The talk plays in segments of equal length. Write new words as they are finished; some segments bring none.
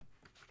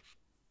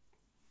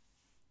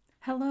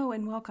Hello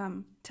and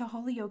welcome to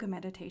Holy Yoga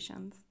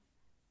Meditations.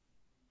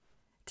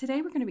 Today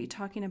we're going to be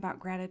talking about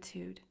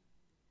gratitude,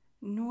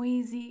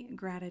 noisy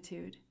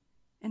gratitude,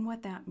 and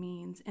what that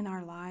means in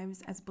our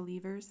lives as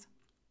believers.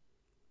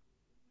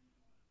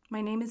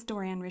 My name is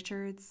Doran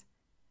Richards.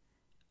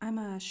 I'm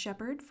a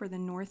shepherd for the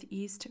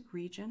Northeast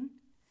region,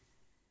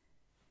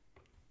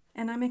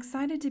 and I'm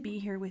excited to be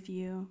here with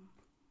you,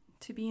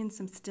 to be in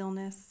some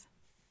stillness,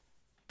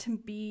 to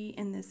be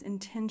in this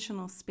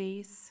intentional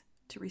space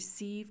to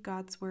receive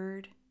God's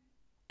word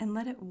and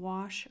let it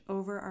wash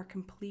over our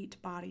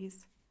complete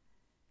bodies.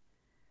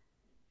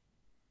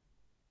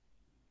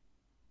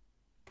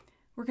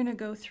 We're going to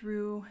go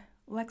through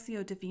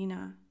Lectio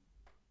Divina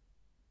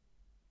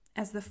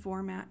as the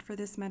format for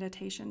this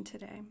meditation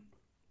today.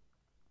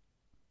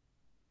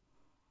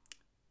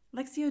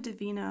 Lectio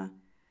Divina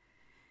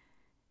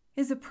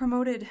is a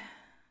promoted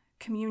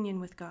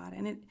communion with God,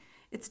 and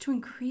it's to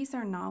increase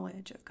our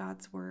knowledge of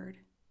God's word.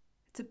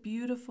 It's a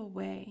beautiful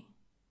way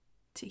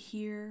to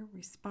hear,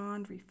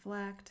 respond,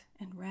 reflect,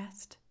 and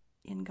rest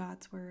in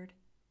God's word.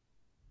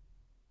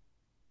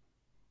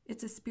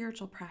 It's a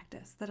spiritual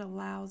practice that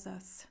allows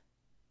us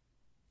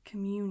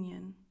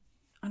communion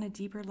on a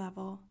deeper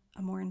level,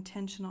 a more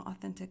intentional,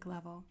 authentic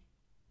level.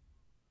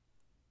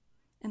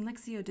 And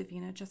Lectio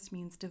Divina just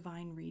means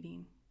divine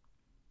reading.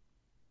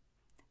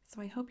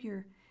 So I hope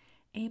you're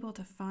able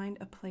to find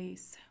a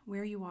place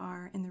where you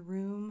are in the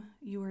room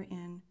you are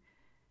in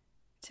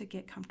to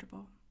get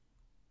comfortable.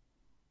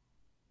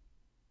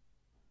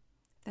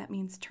 That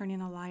means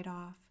turning a light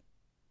off,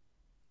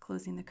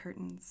 closing the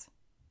curtains,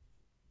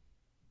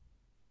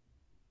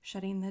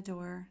 shutting the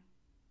door,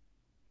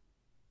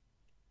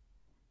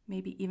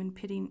 maybe even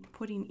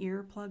putting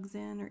earplugs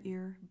in or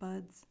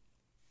earbuds.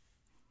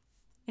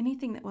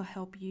 Anything that will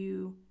help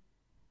you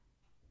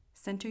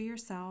center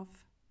yourself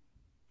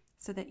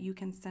so that you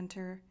can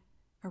center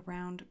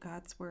around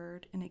God's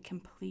word in a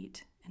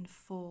complete and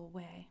full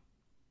way.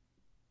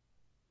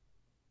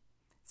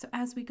 So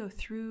as we go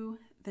through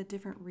the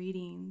different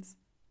readings,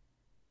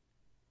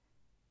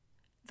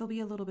 there'll be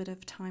a little bit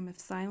of time of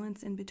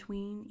silence in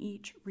between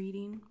each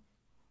reading.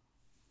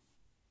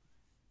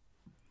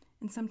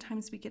 And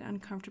sometimes we get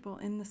uncomfortable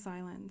in the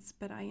silence,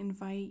 but I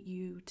invite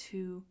you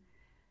to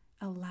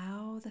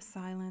allow the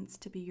silence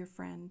to be your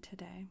friend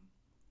today.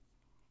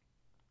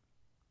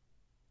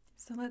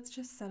 So let's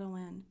just settle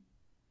in.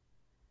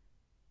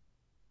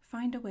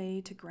 Find a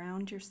way to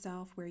ground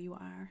yourself where you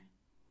are.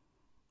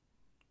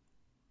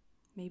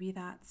 Maybe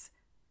that's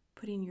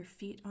putting your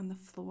feet on the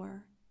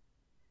floor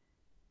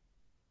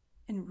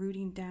and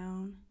rooting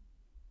down,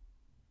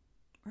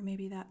 or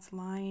maybe that's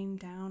lying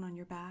down on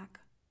your back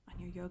on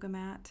your yoga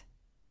mat.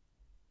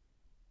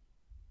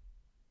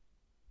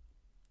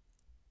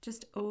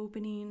 Just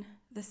opening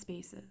the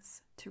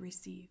spaces to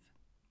receive.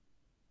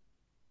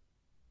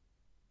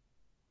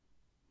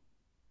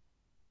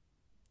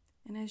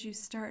 And as you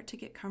start to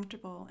get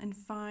comfortable and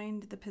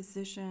find the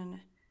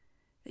position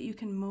that you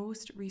can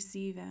most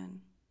receive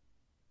in,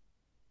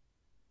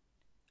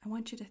 I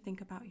want you to think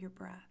about your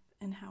breath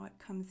and how it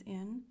comes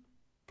in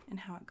and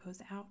how it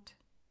goes out.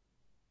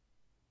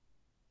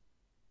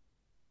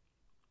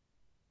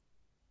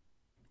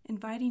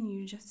 Inviting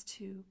you just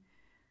to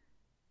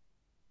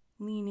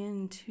lean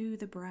into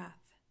the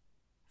breath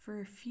for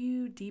a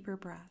few deeper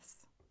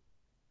breaths,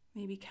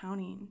 maybe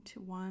counting to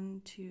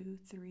 1, 2,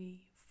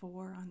 3,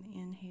 4 on the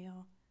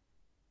inhale,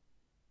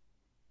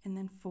 and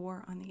then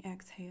 4 on the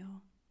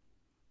exhale.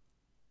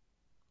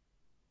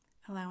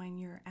 Allowing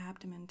your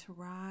abdomen to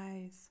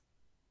rise,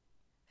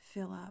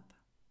 fill up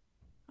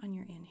on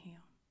your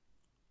inhale.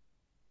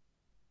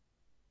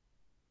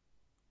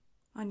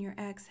 On your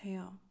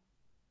exhale,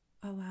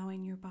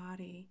 allowing your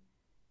body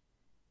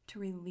to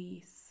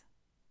release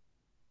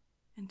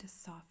and to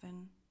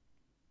soften.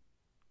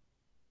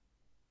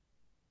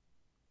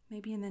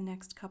 Maybe in the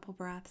next couple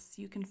breaths,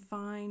 you can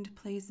find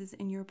places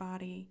in your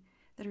body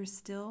that are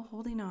still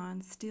holding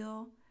on,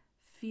 still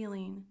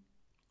feeling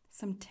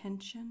some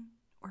tension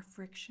or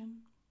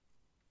friction.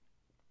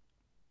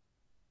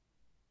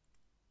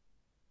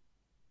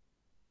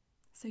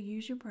 So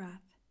use your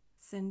breath,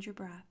 send your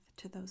breath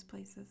to those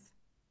places.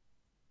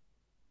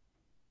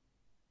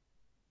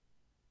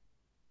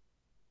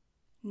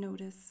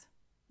 Notice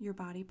your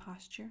body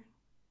posture.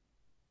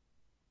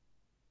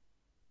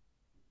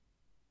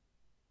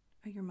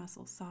 Are your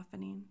muscles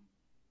softening?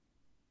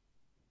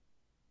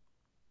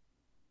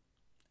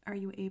 Are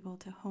you able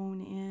to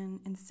hone in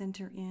and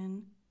center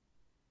in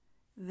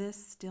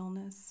this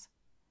stillness,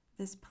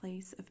 this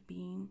place of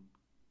being?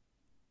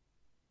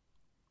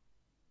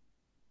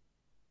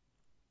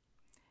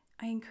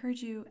 I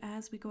encourage you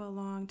as we go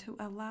along to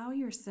allow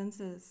your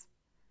senses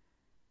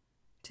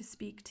to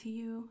speak to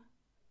you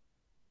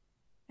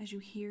as you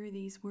hear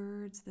these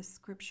words, the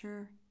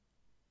scripture.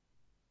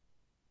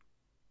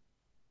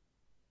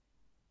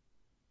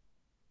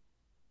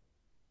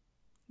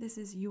 This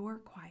is your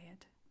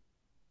quiet.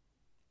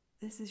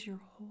 This is your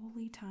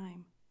holy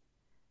time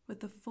with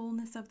the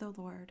fullness of the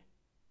Lord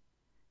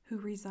who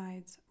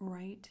resides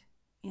right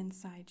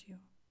inside you.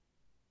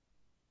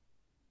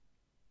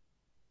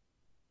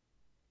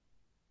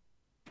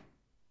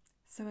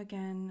 So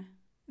again,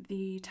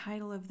 the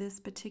title of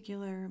this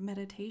particular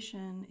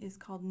meditation is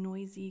called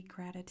Noisy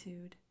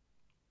Gratitude.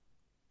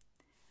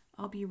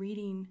 I'll be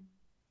reading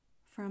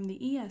from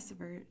the ES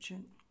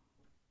version,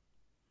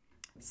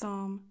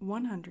 Psalm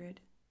 100,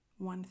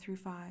 1 through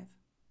 5.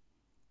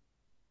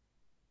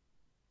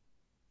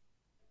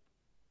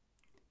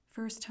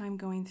 First time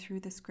going through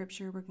the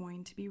scripture, we're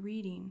going to be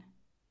reading.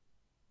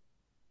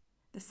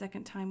 The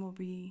second time will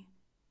be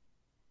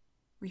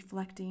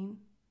reflecting.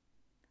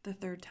 The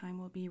third time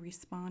will be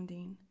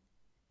responding.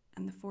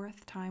 And the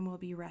fourth time will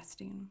be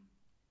resting.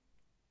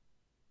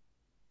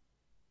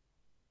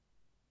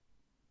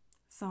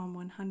 Psalm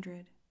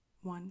 100,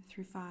 1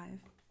 through 5.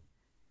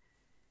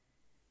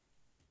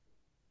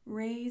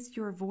 Raise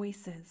your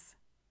voices.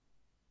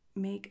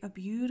 Make a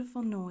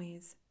beautiful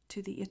noise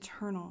to the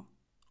Eternal,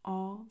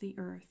 all the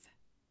earth.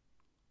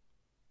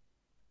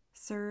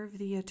 Serve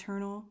the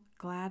Eternal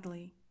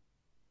gladly.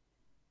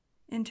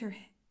 Enter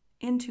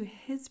into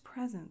his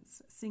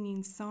presence,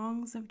 singing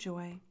songs of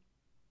joy.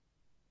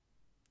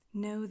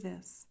 Know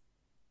this,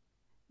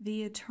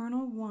 the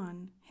Eternal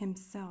One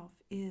himself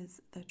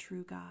is the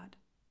true God.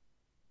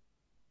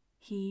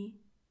 He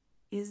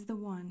is the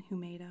one who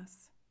made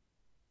us.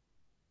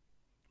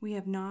 We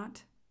have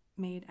not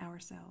made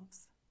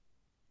ourselves.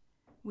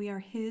 We are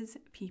his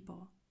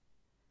people,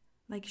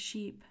 like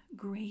sheep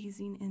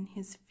grazing in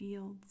his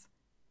fields.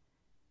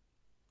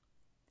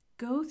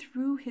 Go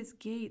through his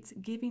gates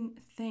giving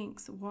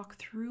thanks, walk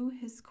through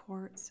his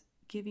courts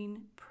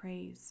giving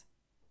praise.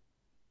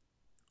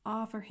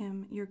 Offer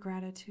him your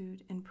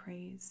gratitude and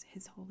praise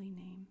his holy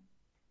name.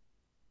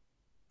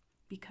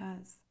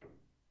 Because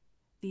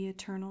the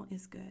Eternal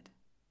is good.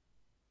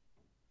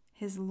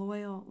 His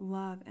loyal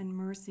love and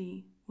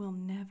mercy will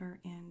never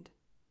end.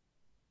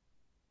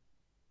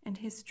 And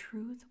his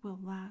truth will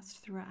last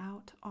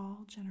throughout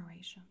all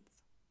generations.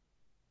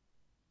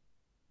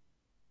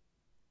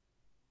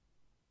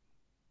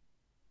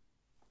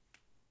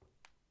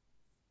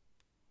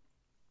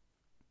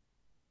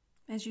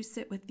 As you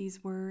sit with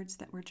these words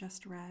that were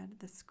just read,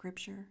 the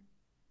scripture,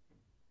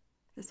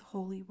 this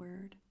holy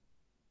word,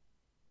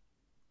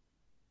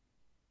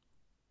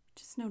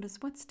 just notice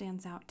what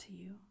stands out to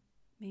you.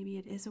 Maybe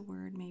it is a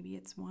word, maybe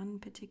it's one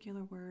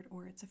particular word,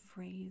 or it's a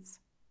phrase.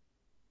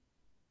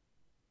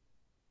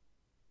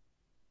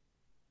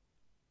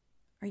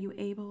 Are you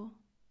able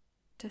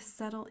to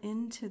settle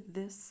into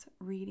this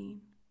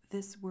reading,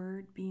 this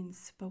word being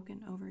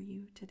spoken over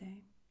you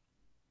today?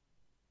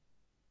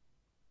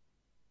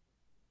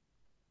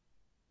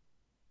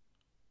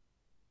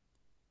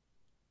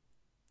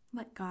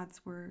 Let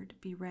God's word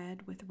be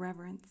read with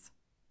reverence,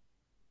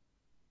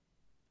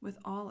 with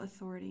all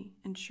authority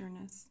and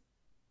sureness.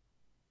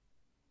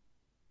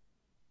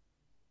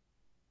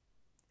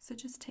 So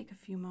just take a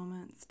few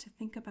moments to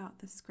think about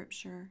the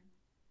scripture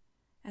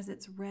as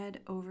it's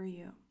read over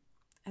you,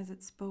 as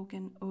it's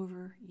spoken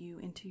over you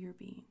into your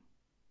being.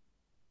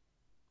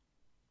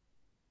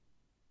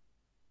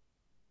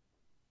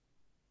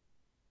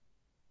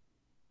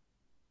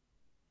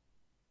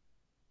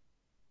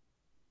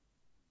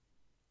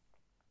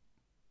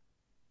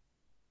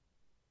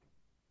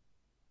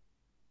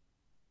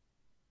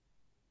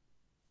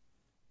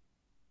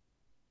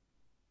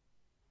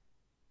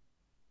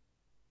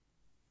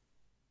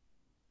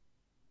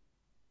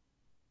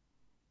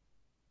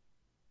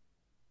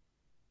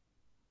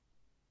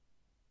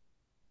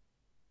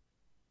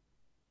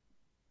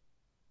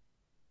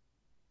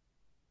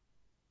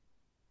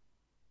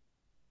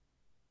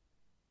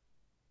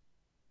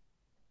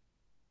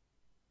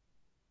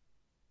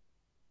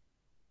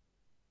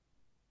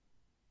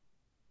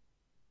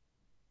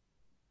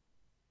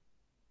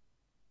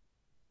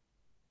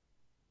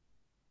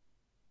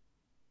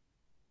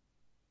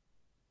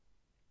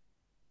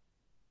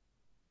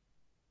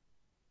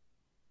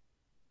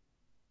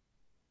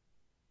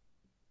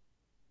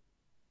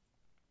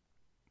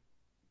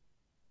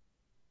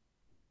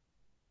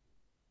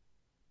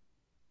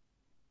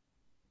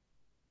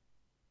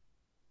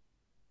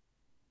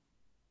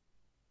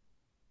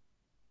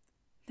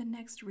 The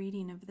next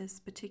reading of this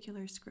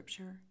particular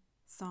scripture,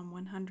 Psalm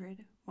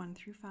 100, 1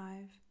 through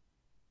 5,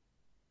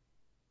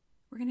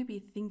 we're going to be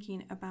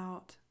thinking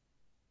about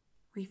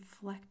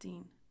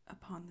reflecting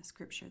upon the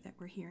scripture that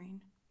we're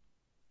hearing.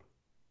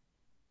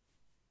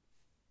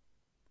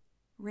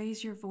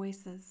 Raise your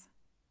voices.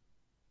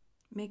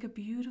 Make a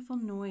beautiful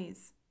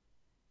noise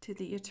to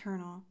the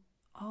Eternal,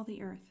 all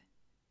the earth.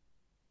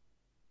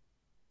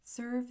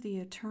 Serve the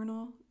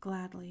Eternal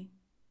gladly.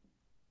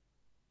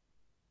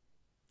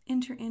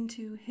 Enter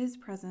into his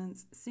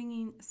presence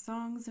singing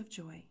songs of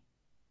joy.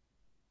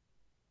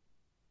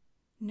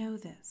 Know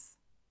this,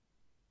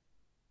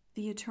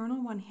 the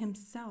Eternal One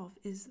himself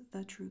is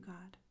the true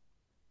God.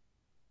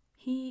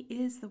 He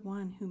is the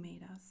one who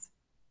made us.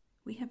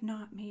 We have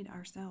not made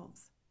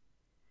ourselves.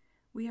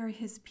 We are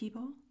his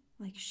people,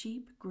 like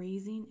sheep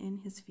grazing in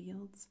his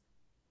fields.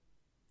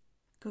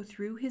 Go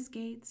through his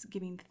gates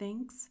giving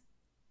thanks.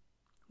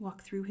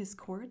 Walk through his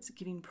courts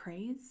giving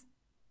praise.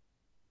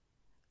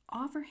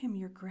 Offer him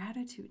your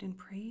gratitude and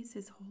praise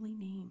his holy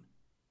name.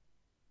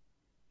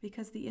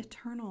 because the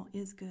eternal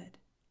is good.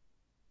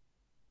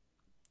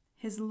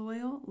 His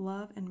loyal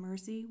love and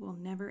mercy will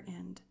never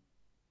end,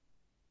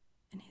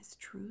 and his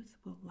truth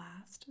will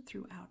last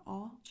throughout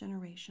all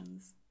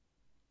generations.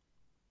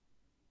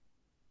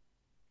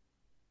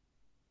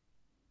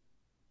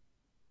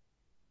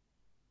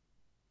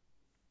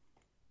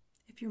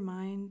 If your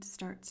mind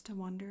starts to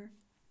wander,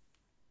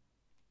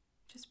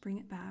 just bring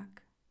it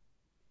back.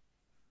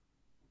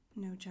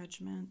 No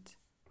judgment,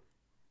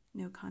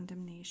 no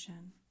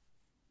condemnation.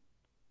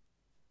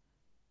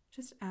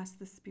 Just ask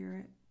the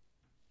Spirit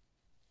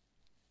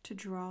to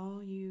draw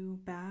you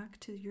back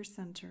to your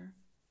center.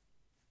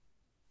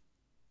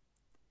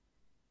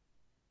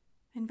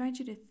 I invite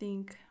you to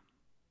think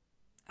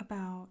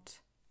about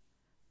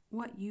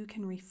what you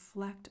can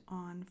reflect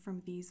on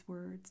from these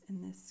words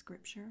in this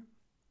scripture.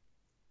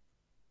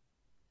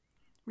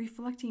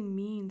 Reflecting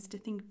means to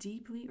think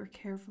deeply or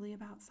carefully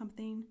about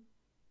something.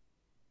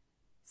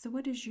 So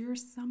what is your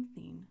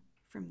something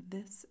from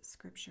this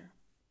scripture?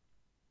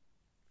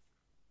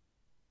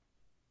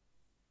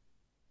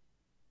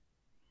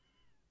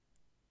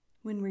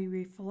 When we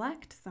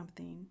reflect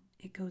something,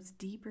 it goes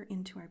deeper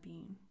into our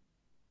being.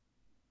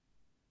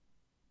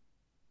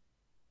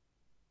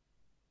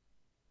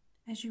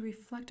 As you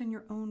reflect on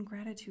your own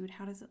gratitude,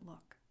 how does it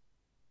look?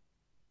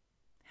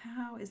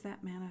 How is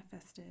that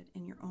manifested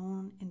in your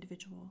own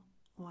individual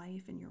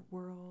life, in your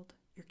world,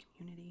 your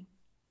community,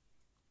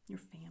 your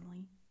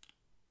family?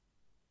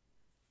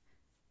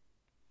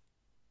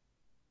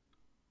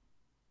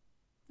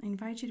 I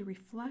invite you to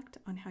reflect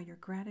on how your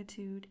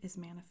gratitude is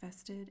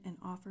manifested and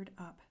offered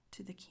up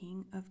to the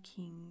King of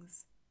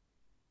Kings,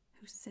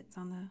 who sits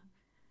on the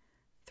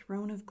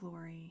throne of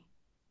glory.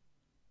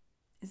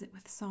 Is it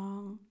with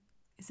song?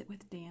 Is it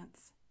with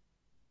dance?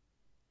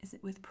 Is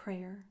it with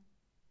prayer?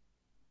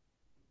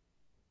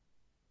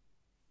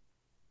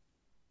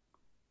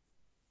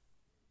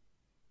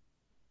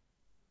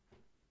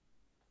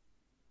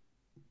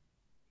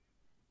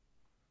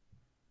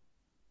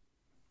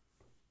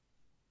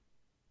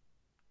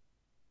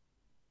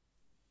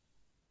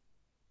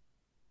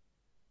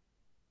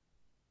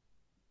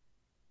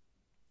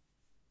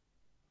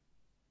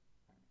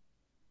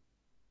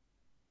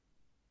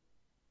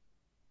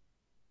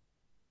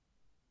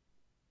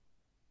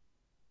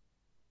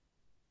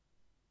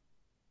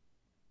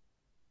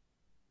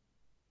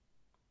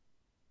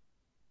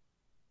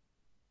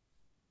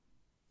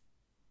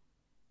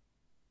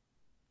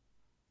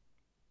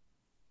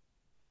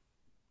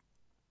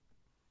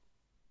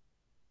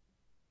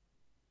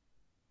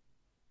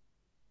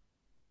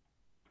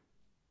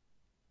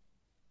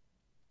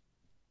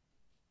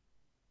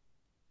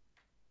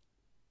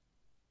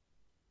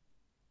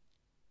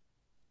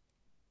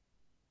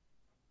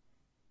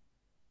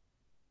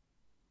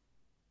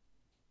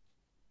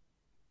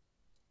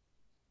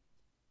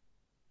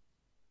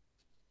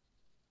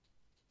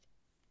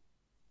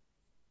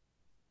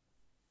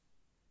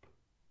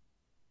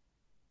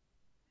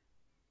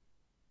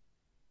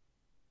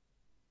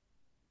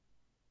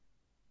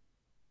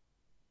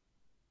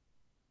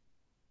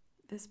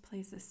 This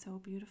place is so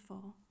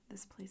beautiful,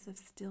 this place of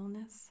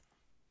stillness,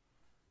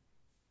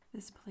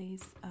 this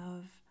place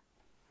of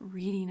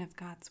reading of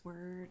God's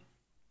Word.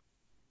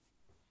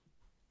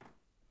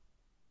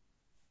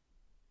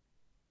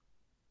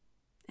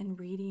 And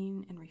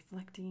reading and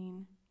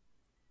reflecting.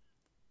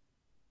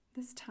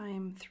 This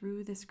time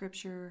through the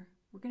scripture,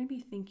 we're going to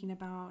be thinking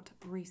about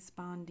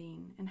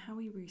responding and how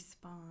we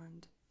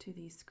respond to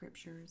these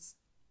scriptures.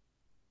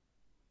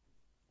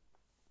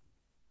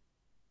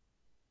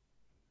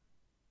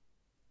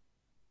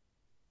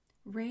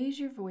 Raise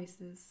your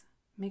voices,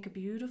 make a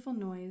beautiful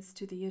noise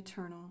to the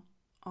eternal,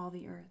 all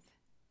the earth.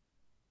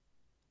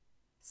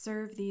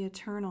 Serve the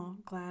eternal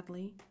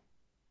gladly.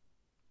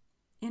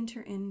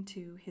 Enter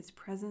into his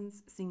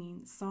presence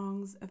singing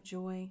songs of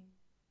joy.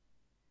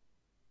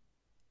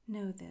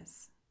 Know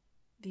this,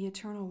 the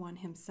Eternal One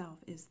himself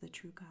is the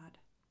true God.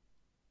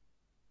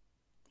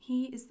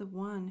 He is the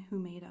one who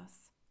made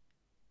us.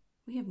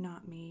 We have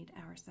not made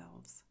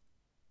ourselves.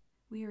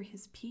 We are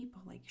his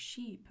people, like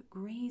sheep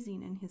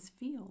grazing in his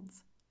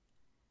fields.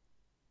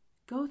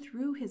 Go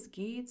through his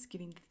gates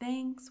giving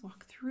thanks,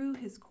 walk through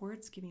his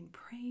courts giving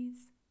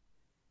praise.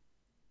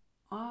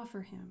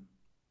 Offer him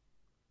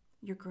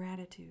your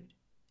gratitude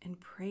and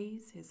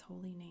praise his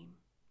holy name.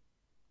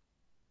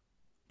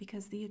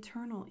 Because the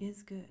eternal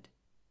is good.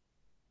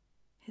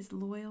 His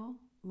loyal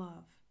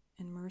love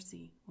and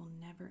mercy will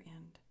never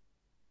end,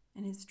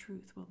 and his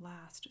truth will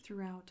last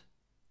throughout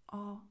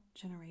all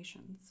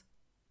generations.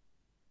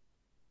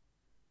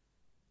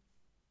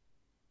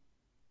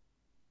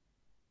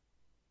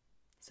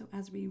 So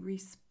as we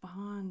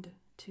respond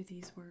to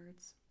these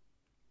words,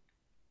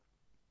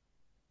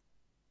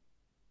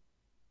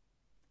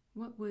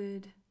 what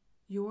would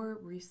your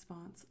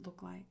response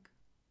look like?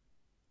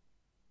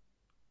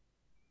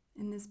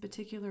 In this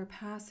particular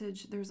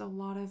passage, there's a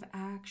lot of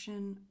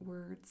action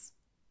words.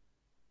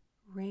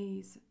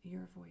 Raise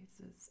your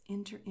voices,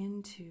 enter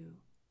into,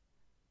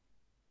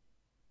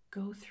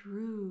 go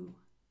through,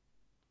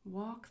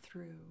 walk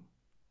through,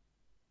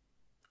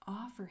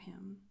 offer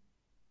him.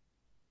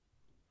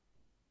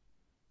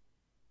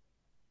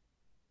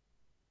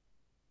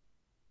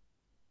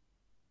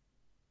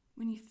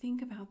 When you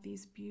think about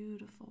these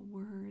beautiful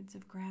words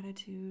of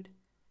gratitude,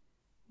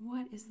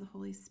 what is the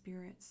Holy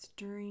Spirit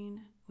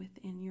stirring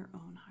within your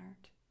own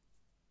heart?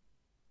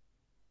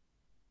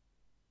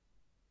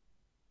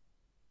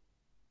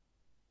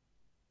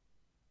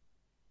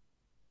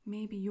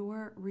 Maybe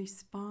your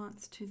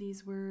response to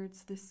these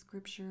words, this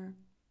scripture,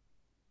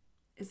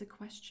 is a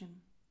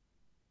question.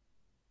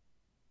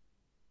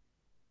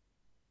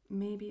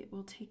 Maybe it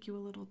will take you a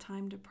little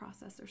time to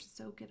process or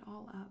soak it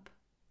all up.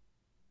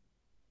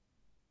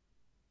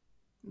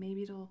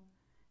 Maybe it'll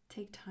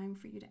take time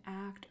for you to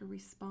act or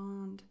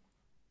respond.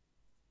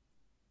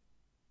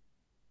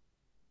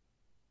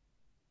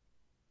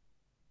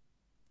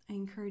 I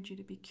encourage you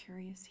to be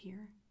curious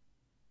here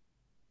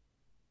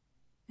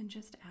and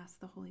just ask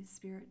the Holy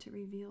Spirit to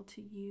reveal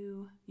to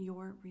you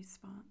your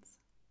response.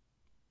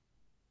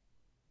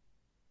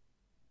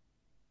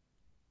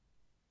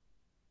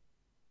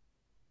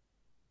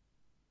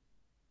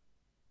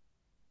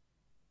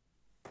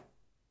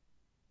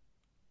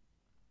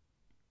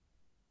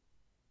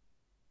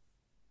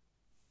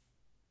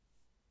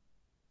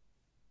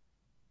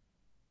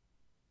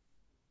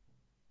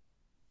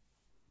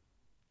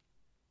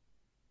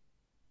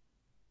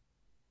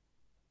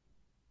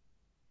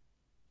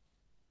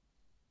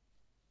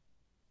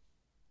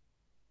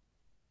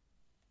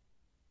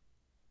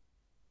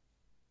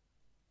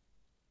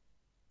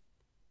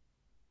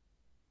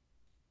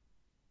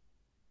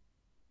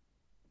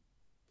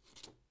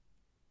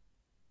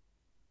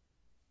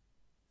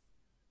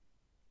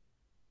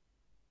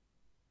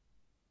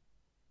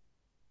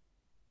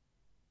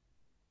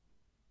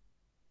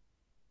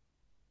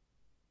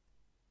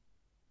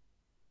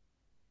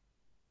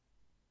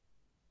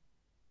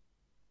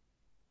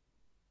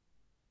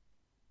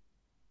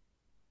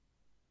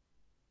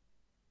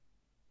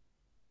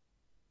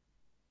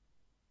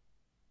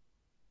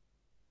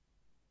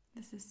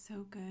 This is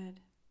so good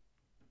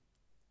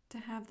to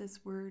have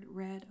this word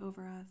read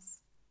over us,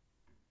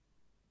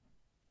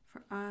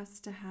 for us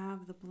to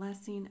have the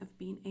blessing of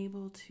being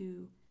able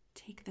to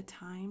take the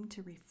time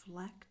to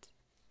reflect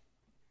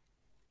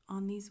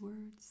on these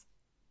words.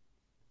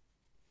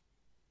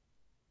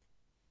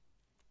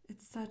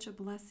 It's such a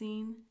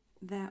blessing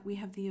that we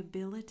have the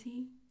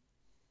ability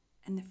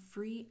and the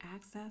free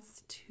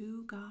access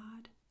to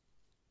God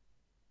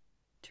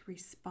to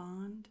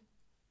respond.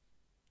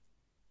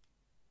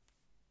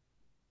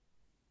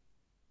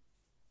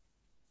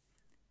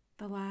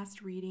 The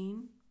last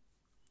reading,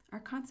 our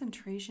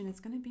concentration is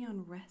going to be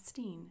on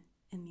resting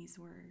in these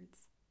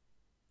words.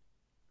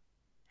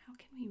 How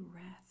can we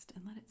rest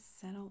and let it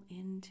settle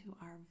into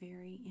our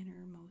very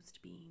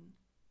innermost being?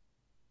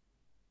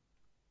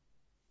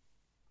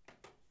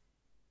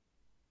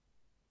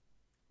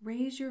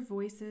 Raise your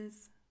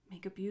voices,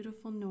 make a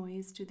beautiful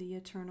noise to the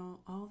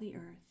Eternal, all the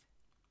earth.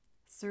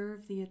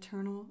 Serve the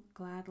Eternal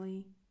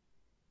gladly.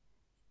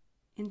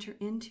 Enter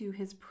into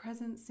his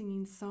presence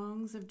singing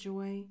songs of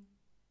joy.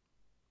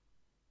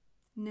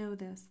 Know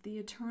this, the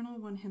Eternal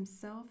One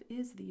himself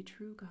is the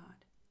true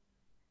God.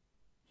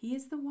 He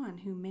is the one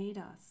who made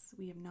us.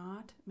 We have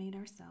not made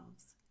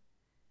ourselves.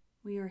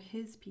 We are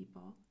his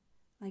people,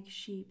 like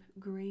sheep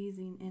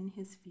grazing in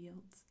his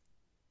fields.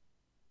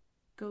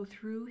 Go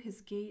through his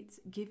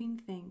gates giving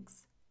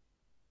thanks.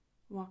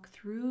 Walk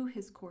through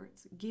his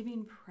courts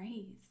giving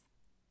praise.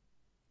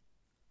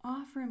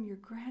 Offer him your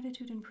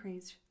gratitude and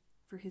praise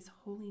for his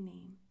holy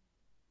name,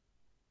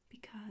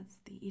 because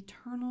the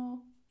Eternal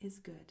is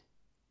good.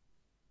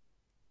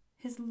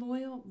 His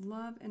loyal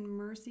love and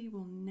mercy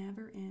will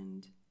never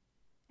end,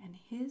 and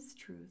his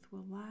truth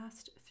will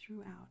last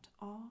throughout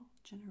all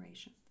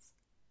generations.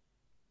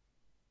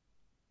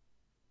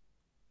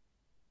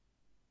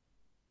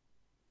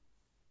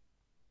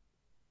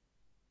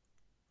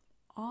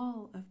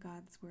 All of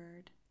God's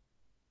word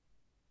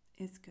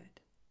is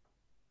good.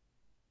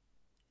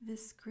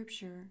 This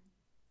scripture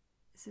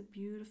is a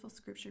beautiful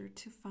scripture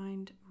to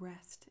find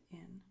rest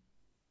in.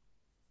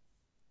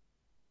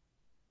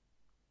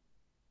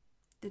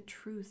 The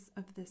truth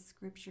of this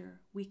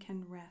scripture we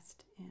can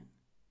rest in.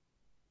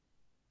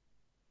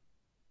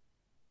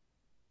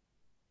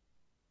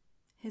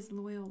 His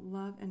loyal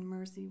love and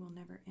mercy will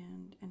never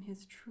end, and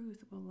his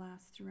truth will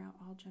last throughout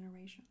all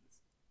generations.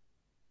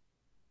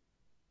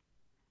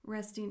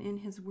 Resting in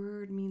his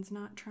word means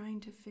not trying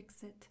to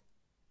fix it,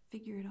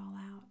 figure it all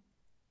out,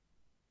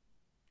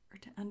 or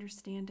to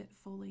understand it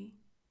fully.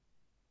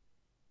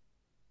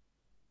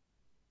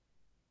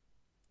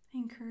 I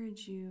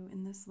encourage you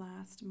in this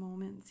last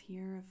moments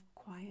here of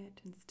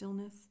quiet and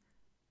stillness,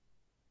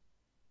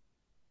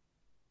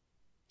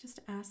 just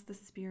ask the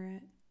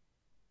Spirit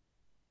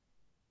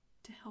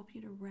to help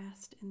you to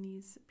rest in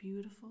these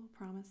beautiful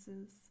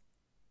promises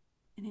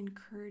and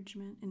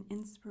encouragement and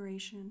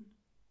inspiration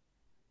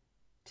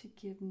to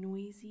give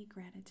noisy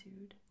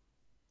gratitude.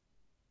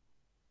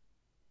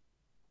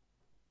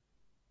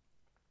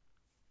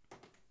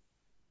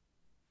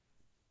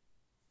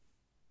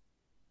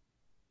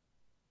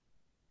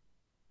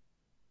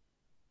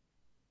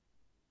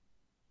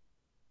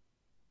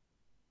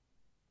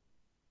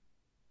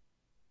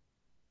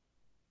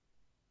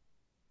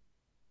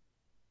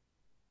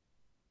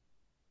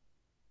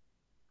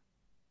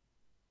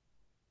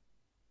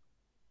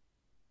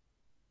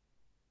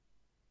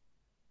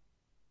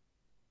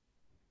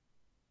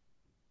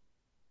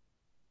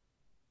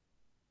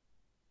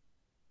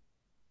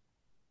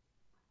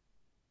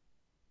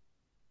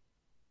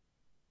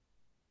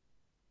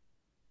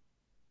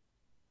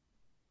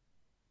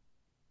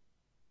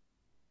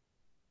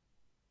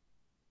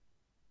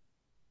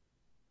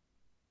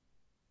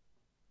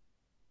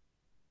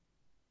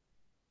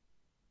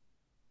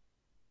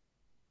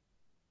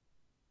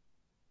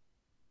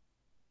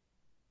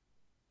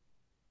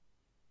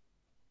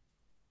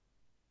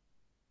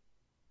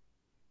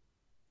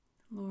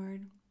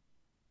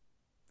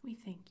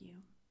 thank you.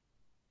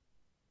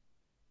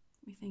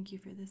 We thank you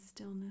for this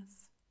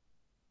stillness,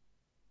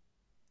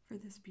 for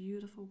this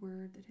beautiful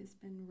word that has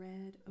been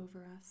read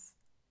over us.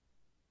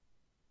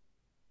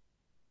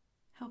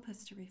 Help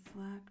us to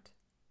reflect,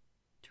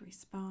 to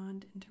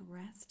respond, and to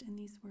rest in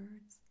these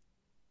words.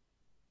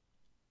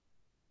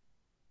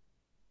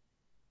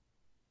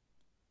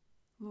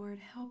 Lord,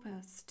 help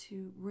us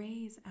to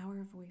raise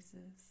our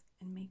voices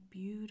and make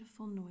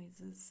beautiful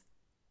noises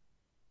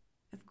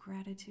of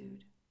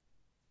gratitude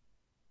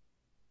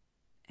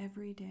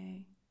every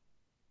day,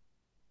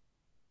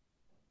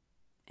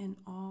 in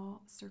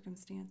all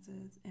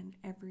circumstances, in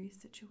every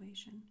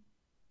situation.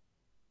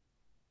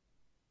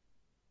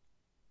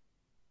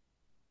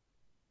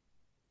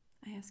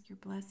 I ask your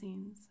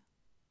blessings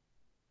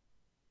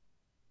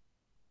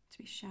to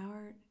be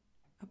showered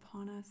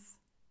upon us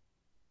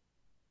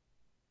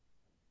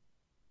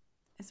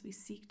as we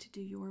seek to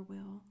do your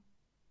will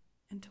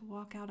and to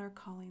walk out our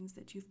callings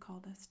that you've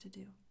called us to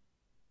do.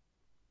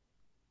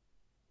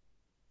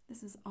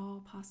 This is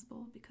all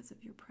possible because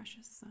of your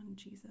precious Son,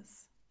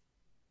 Jesus.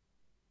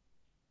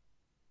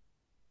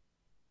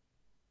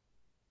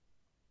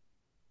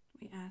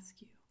 We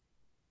ask you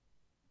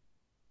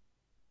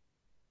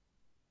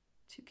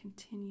to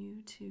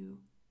continue to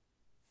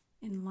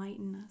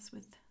enlighten us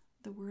with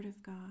the Word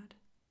of God.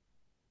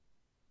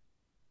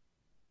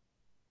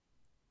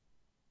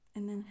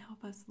 And then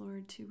help us,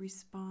 Lord, to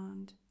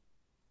respond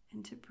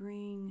and to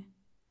bring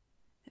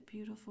that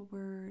beautiful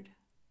word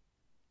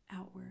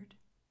outward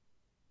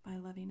by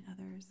loving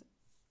others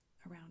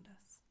around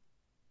us.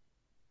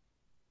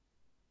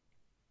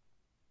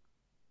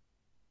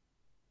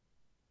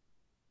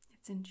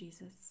 It's in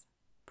Jesus'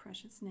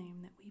 precious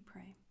name that we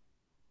pray.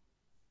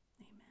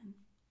 Amen.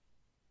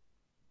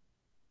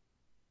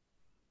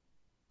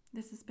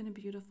 This has been a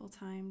beautiful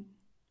time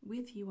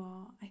with you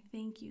all. I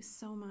thank you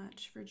so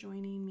much for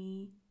joining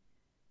me.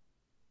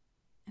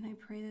 And I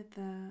pray that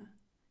the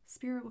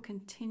Spirit will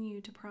continue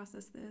to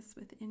process this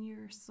within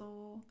your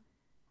soul,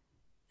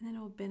 and that it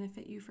will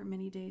benefit you for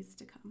many days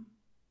to come.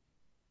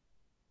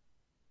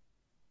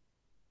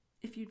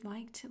 If you'd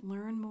like to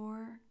learn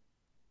more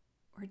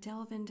or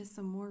delve into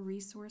some more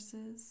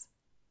resources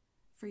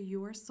for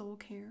your soul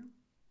care,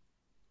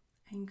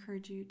 I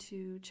encourage you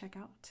to check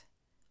out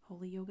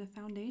Holy Yoga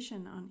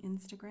Foundation on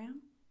Instagram,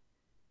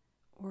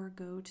 or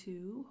go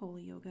to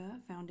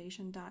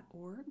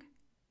holyyogafoundation.org,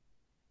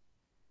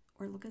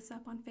 or look us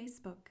up on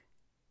Facebook.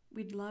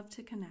 We'd love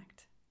to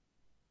connect.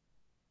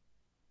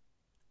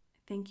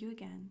 Thank you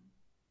again.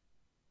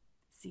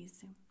 See you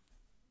soon.